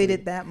they played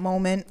it that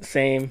moment.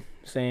 Same.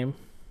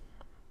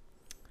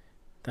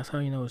 That's how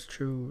you know it's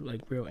true,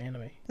 like real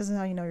anime. This is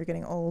how you know you're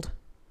getting old.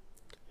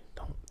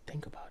 Don't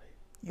think about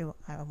it.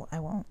 I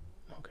won't.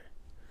 Okay.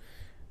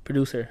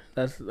 Producer,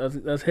 let's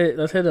hit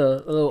a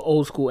little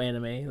old school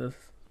anime. It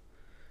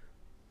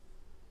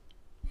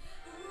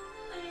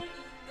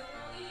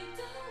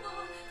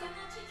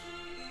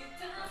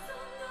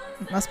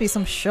must be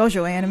some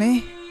shoujo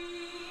anime.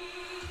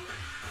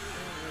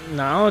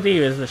 No, I don't think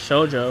it's a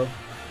shoujo.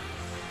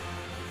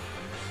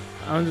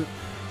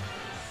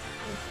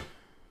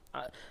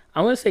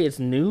 I'm gonna say it's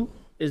new.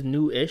 It's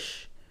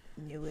new-ish.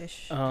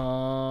 Newish. But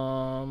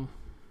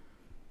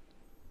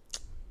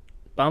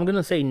I'm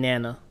gonna say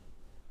Nana.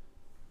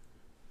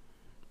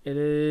 It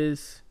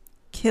is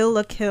Kill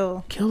la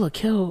Kill. Kill la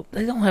Kill.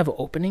 They don't have an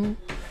opening.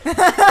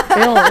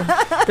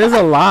 they is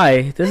a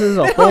lie. This is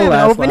a They don't whole have an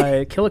ass opening.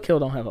 lie. Kill la Kill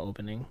don't have an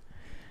opening.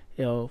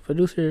 Yo,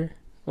 producer,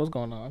 what's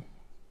going on?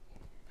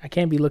 I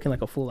can't be looking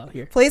like a fool out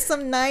here. Play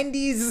some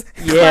 90s.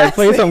 Yeah,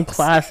 play some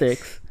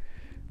classics. classics.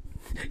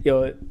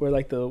 Yo, we're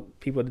like the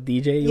people at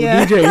the DJ. Yo,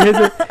 Yeah.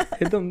 DJ,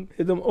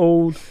 hit them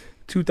old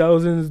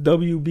 2000s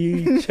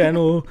WB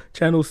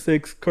channel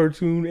 6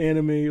 cartoon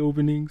anime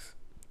openings.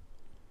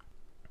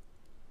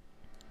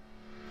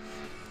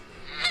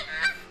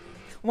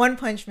 One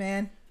Punch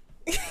Man.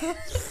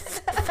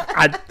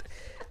 I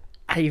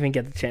even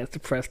get the chance to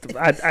press the.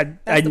 That's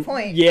the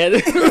point. Yeah.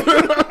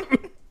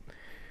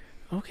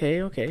 Okay.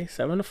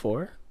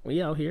 7-4.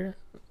 We out here.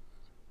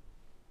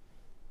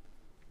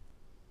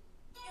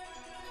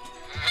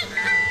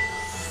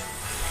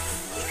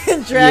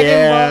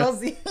 Dragon Ball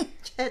Z.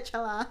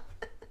 Chechala.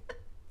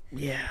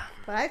 Yeah.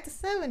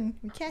 5-7.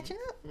 We catching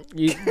up.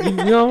 You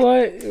know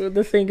what?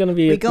 This ain't gonna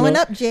be. We going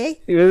up,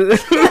 Jay.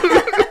 This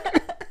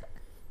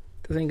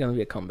ain't gonna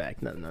be a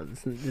comeback. No.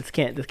 This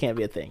can't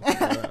be a thing.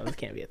 No, this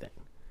can't be a thing.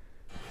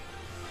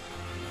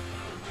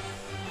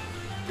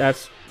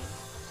 That's.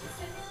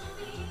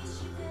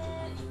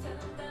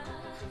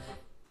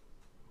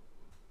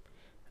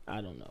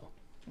 I don't know.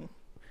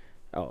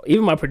 Oh,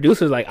 even my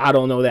producer's like, I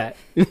don't know that.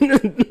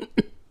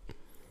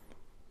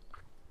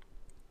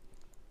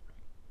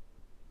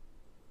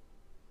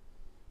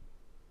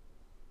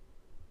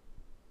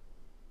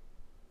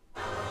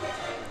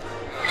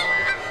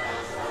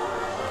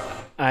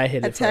 I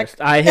hit it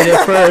first. I hit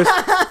it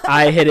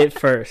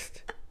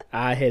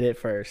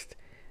first.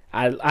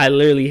 I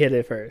literally hit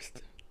it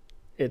first.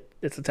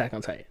 It's Attack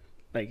on Titan.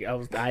 Like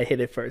I hit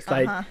it first.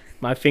 Like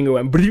my finger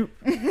went.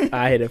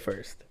 I hit it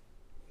first.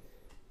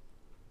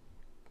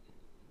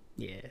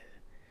 Yeah,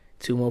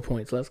 2 more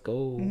points. Let's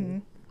go. Mm-hmm.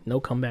 No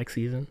comeback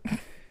season.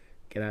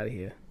 Get out of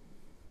here.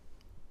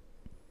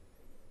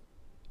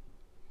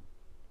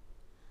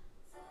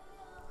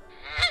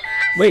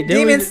 Wait,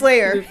 Demon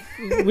Slayer.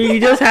 We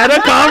just had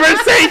a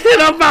conversation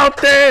about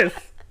this.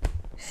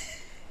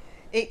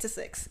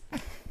 8-6.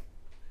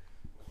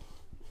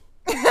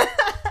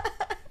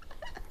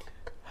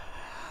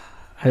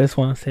 I just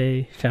want to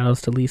say shout outs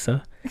to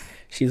Lisa.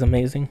 She's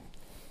amazing.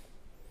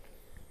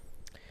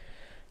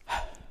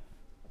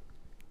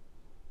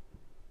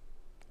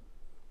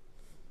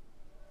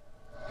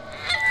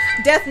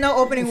 Death Note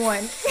opening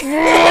 1.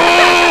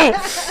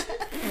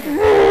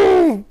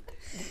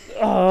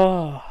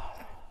 Oh.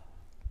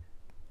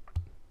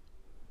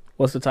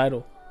 What's the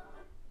title?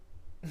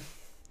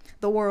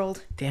 The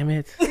World. Damn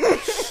it.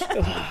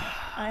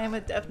 I am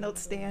a Death Note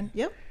stan.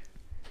 Yep.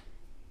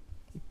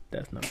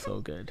 That's not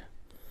so good.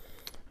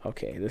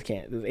 Okay, this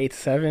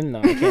 8-7. No,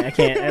 I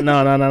can't. No.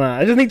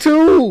 I just need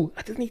 2.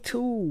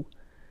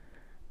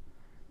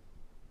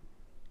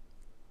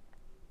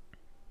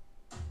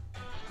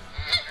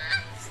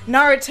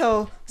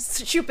 Naruto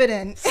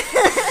Shippuden.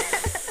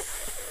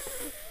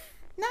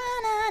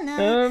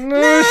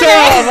 No,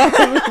 shut up.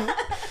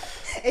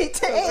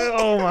 8-8.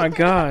 Oh my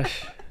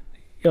gosh.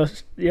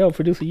 Yo,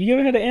 producer, you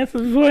ever had the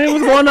answers beforehand?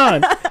 What's going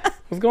on?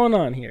 What's going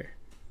on here?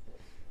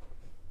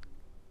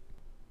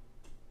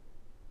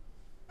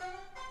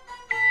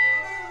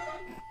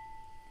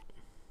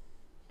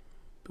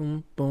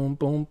 Boom, boom,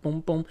 boom,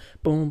 boom, boom,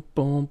 boom,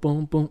 boom,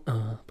 boom, boom,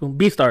 boom.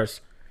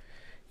 Beastars.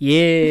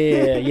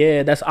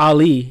 Yeah, that's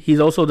Ali. He's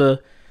also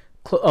the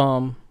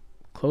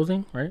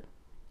closing, right?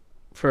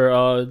 For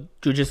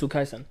Jujutsu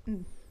Kaisen.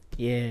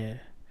 Yeah.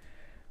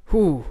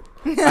 Whew.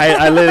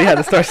 I literally had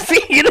to start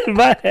seeing it in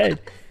my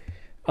head.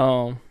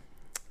 So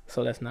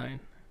that's 9.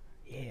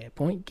 Yeah,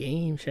 point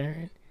game,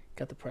 Sharon.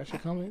 Got the pressure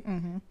coming.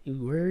 Mm-hmm.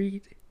 You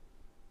worried?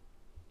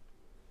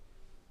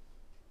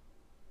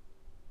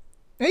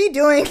 What are you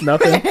doing?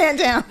 Nothing. Put your hand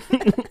down.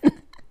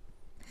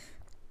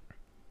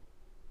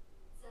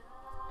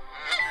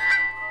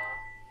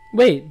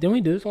 Wait, didn't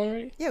we do this one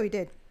already? Yeah, we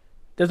did.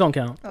 This don't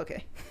count.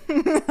 Okay.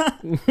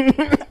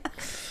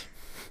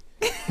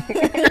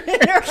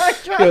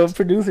 Yo,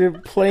 producer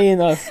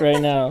playing us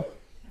right now.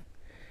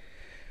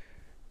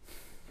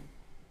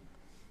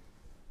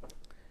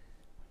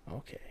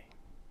 Okay.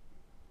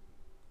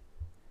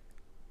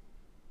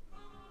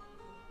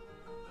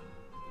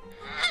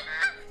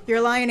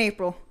 You're lying,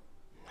 April.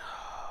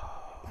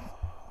 Oh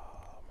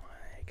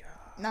my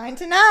god.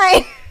 9-9.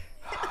 Oh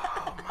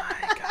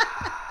my god.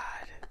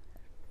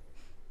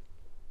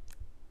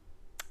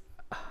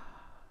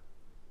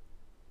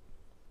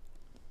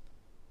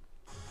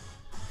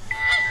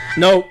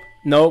 Nope.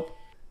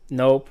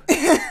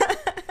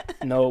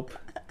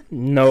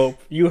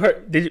 You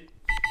heard? Did you?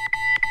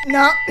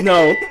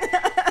 No.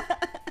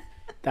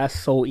 That's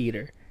Soul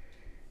Eater,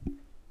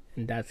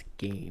 and that's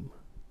game.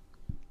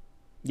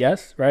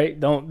 Yes, right?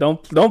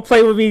 Don't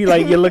play with me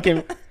like you're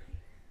looking.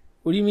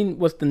 What do you mean?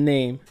 What's the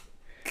name?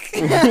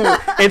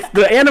 It's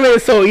the anime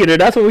is Soul Eater.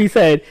 That's what we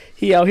said.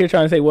 He out here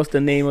trying to say what's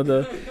the name of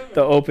the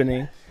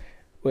opening,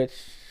 which.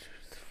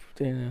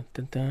 You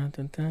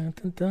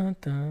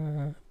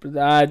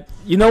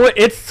know what?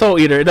 It's Soul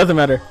Eater. It doesn't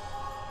matter.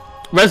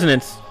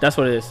 Resonance. That's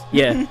what it is.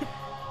 Yeah.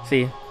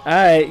 See. All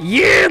right.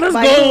 Yeah. Let's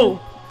go.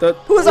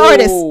 Who's the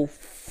artist? Oh,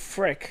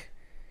 frick.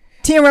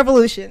 Team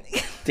Revolution.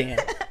 Damn.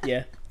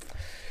 Yeah.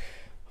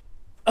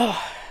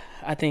 Oh,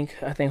 I think.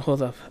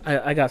 Hold up.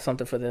 I got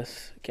something for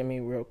this. Give me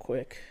real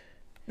quick.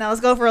 Now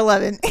let's go for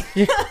 11.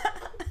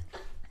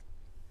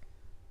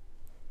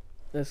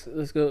 Let's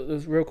go.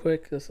 Let's real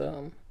quick.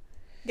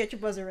 Get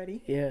your buzzer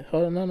ready. Yeah.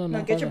 Hold on.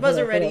 No. Get your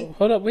buzzer ready.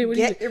 Hold up. Wait.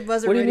 Get your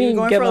buzzer ready. What do you mean?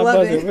 We're going for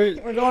 11.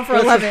 We're going for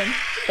 11.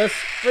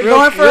 We're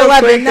going for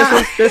 11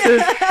 now.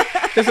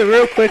 This is a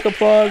real quick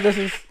applause.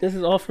 This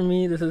is all for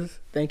me.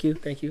 Thank you.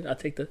 I'll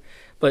take the.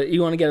 But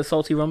you want to get a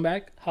salty run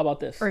back? How about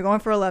this? We're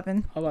going for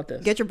 11. How about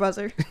this? Get your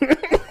buzzer.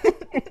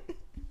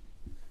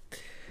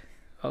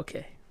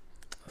 Okay.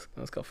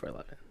 Let's go for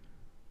 11.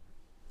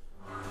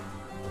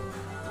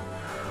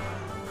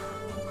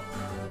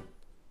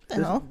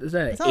 Is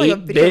that an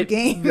 8-bit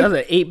game? That's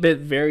an 8-bit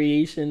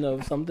variation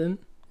of something.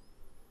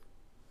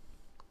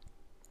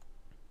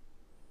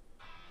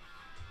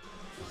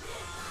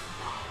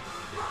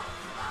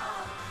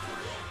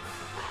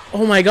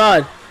 Oh my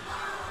god.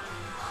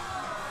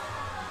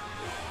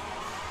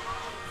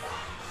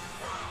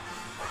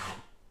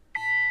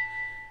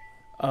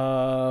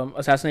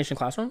 Assassination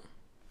Classroom?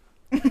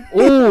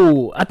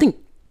 Ooh, I think,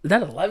 is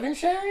that 11,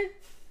 Sharon?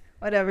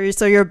 Whatever.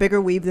 So you're a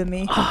bigger weeb than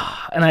me.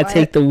 And I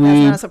take the weeb.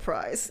 That's not a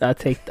surprise. I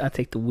take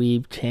the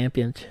weeb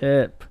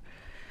championship.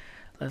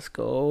 Let's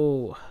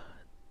go.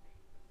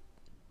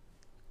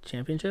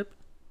 Championship?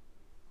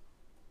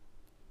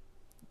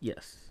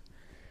 Yes.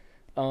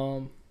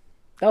 That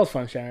was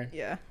fun, Sharon.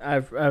 Yeah. I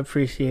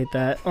appreciate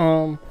that.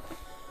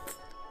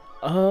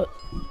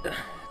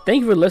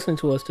 Thank you for listening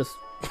to us just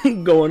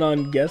going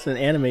on guessing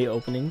anime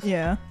openings.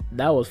 Yeah.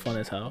 That was fun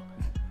as hell.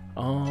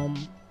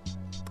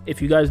 If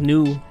you guys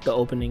knew the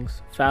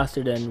openings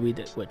faster than we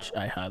did, which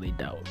I highly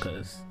doubt,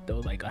 because there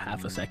was like a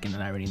half a second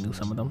and I already knew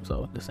some of them,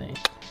 so the same.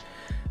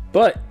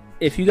 But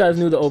if you guys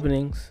knew the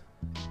openings,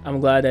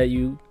 I'm glad that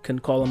you can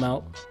call them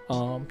out.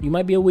 You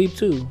might be a weeb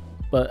too,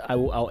 but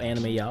I'll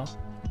anime y'all.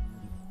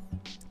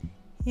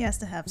 He has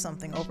to have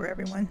something over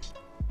everyone.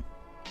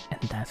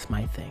 And that's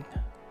my thing.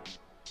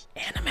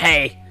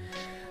 Anime!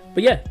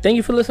 But yeah, thank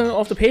you for listening to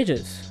Off the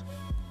Pages.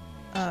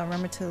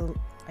 Remember to,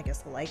 I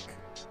guess, like,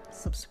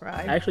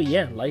 subscribe. Actually,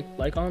 yeah, like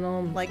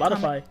on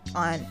Spotify.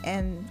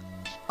 On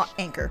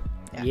Anchor.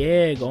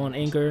 Yeah, go on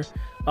Anchor.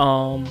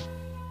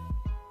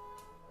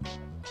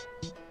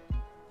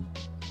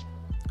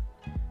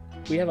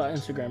 We have our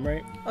Instagram,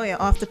 right? Oh yeah,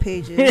 Off the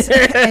Pages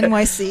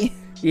NYC.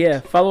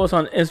 Yeah, follow us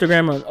on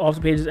Instagram on Off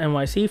the Pages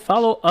NYC.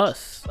 Follow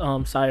us,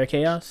 Sire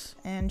Chaos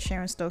and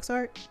Sharon Stokes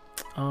Art.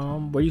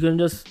 Where you can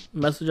just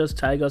message us,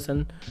 tag us,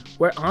 and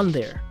we're on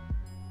there.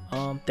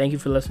 Thank you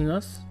for listening to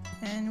us.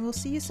 And we'll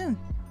see you soon.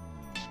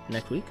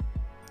 Next week.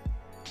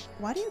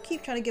 Why do you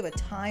keep trying to give a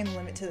time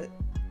limit to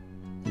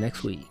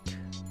next week?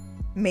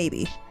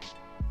 Maybe.